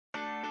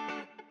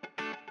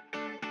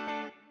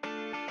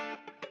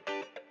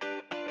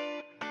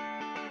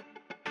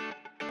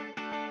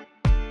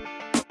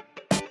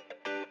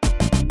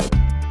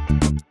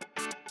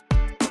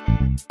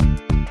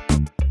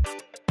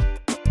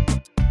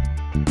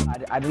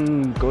I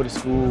didn't go to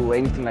school or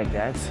anything like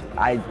that.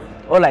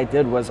 All I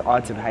did was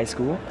art in high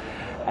school,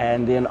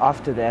 and then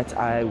after that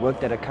I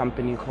worked at a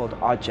company called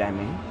Art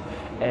Jamming.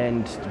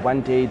 And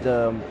one day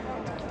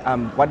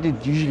what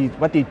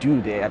they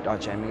do there at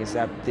Art Jamming is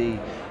that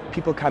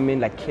people come in,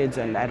 like kids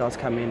and adults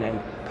come in and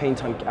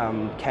paint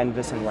on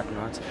canvas and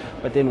whatnot.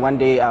 But then one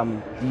day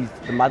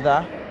the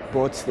mother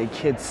brought their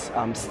kids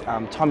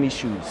Tommy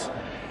shoes,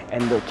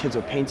 and the kids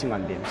were painting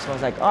on them. So I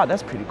was like, oh,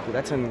 that's pretty cool.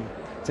 It's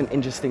an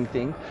interesting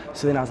thing.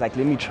 So then I was like,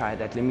 let me try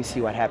that. Let me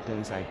see what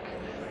happens, like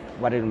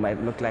what it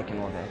might look like and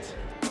all that.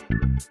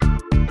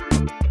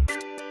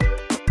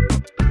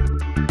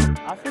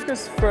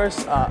 Africa's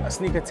first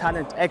sneaker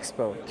talent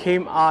expo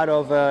came out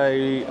of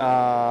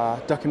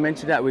a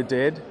documentary that we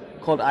did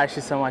called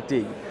Ayashisa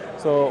Amateki.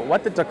 So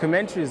what the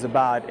documentary is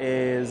about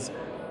is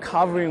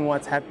covering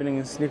what's happening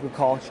in sneaker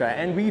culture,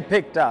 and we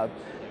picked up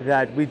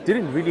that we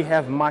didn't really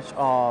have much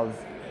of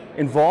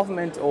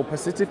involvement or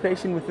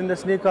participation within the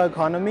sneaker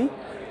economy,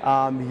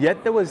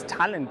 yet there was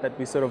talent that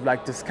we sort of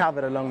like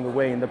discovered along the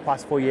way in the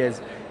past 4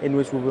 years in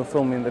which we were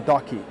filming the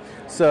docu.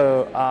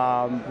 So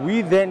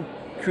we then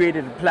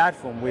created a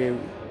platform where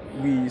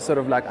we sort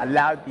of like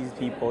allowed these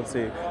people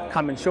to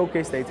come and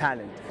showcase their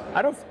talent.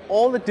 Out of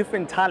all the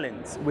different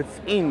talents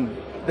within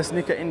the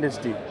sneaker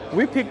industry,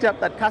 we picked up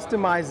that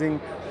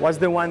customizing was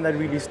the one that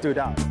really stood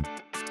out.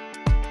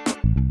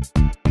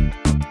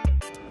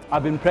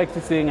 I've been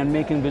practicing and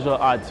making visual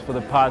arts for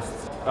the past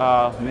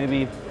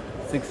maybe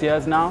 6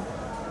 years now.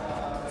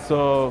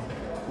 So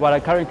what I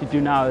currently do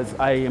now is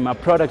I am a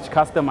product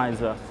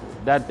customizer.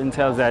 That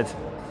entails that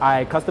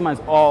I customize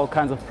all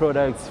kinds of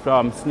products,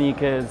 from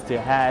sneakers to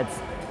hats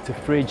to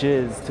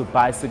fridges to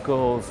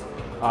bicycles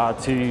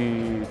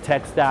to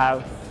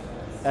textiles.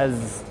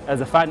 As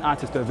a fine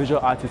artist or a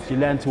visual artist, you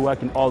learn to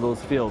work in all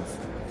those fields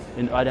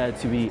in order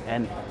to be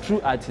a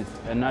true artist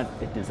and not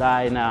a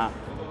designer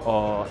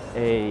or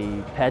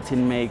a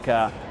pattern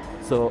maker.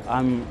 So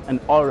I'm an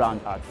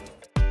all-round artist.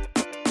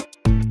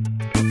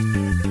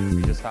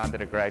 We just found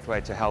it a great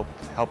way to help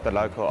the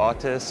local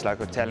artists,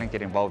 local talent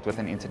get involved with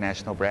an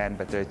international brand,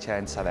 but do it here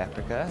in South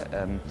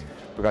Africa.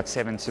 We've got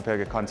 7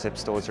 Superga concept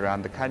stores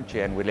around the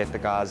country, and we let the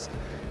guys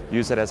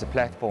use it as a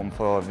platform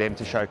for them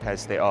to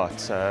showcase their art.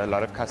 So a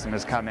lot of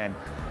customers come and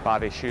buy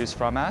their shoes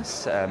from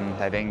us.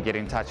 They then get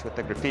in touch with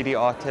the graffiti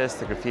artist.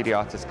 The graffiti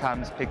artist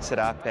comes, picks it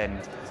up, and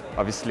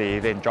obviously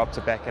then drops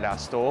it back at our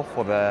store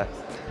for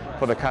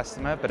the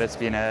customer. But it's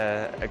been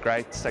a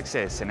great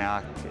success in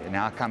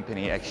our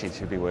company actually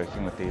to be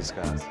working with these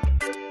guys.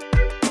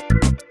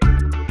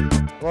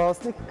 Well,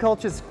 sneaker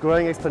culture is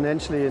growing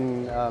exponentially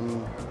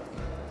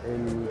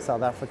in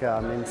South Africa.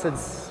 I mean,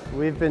 since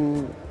we've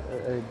been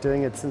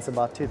doing it since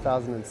about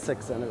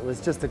 2006, and it was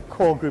just a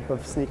core group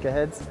of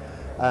sneakerheads,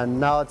 and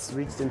now it's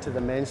reached into the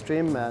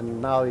mainstream,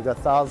 and now we've got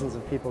thousands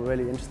of people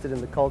really interested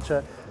in the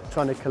culture,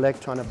 trying to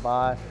collect, trying to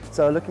buy.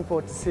 So looking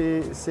forward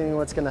to seeing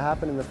what's going to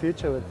happen in the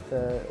future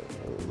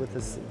with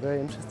this very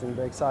interesting,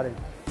 very exciting.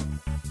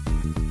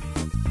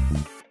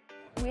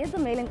 We're the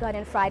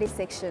Mail&Guardian Friday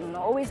section,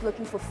 always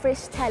looking for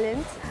fresh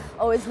talent,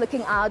 always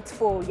looking out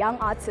for young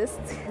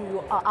artists who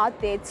are out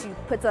there to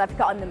put South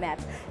Africa on the map,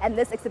 and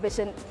this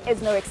exhibition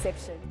is no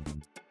exception.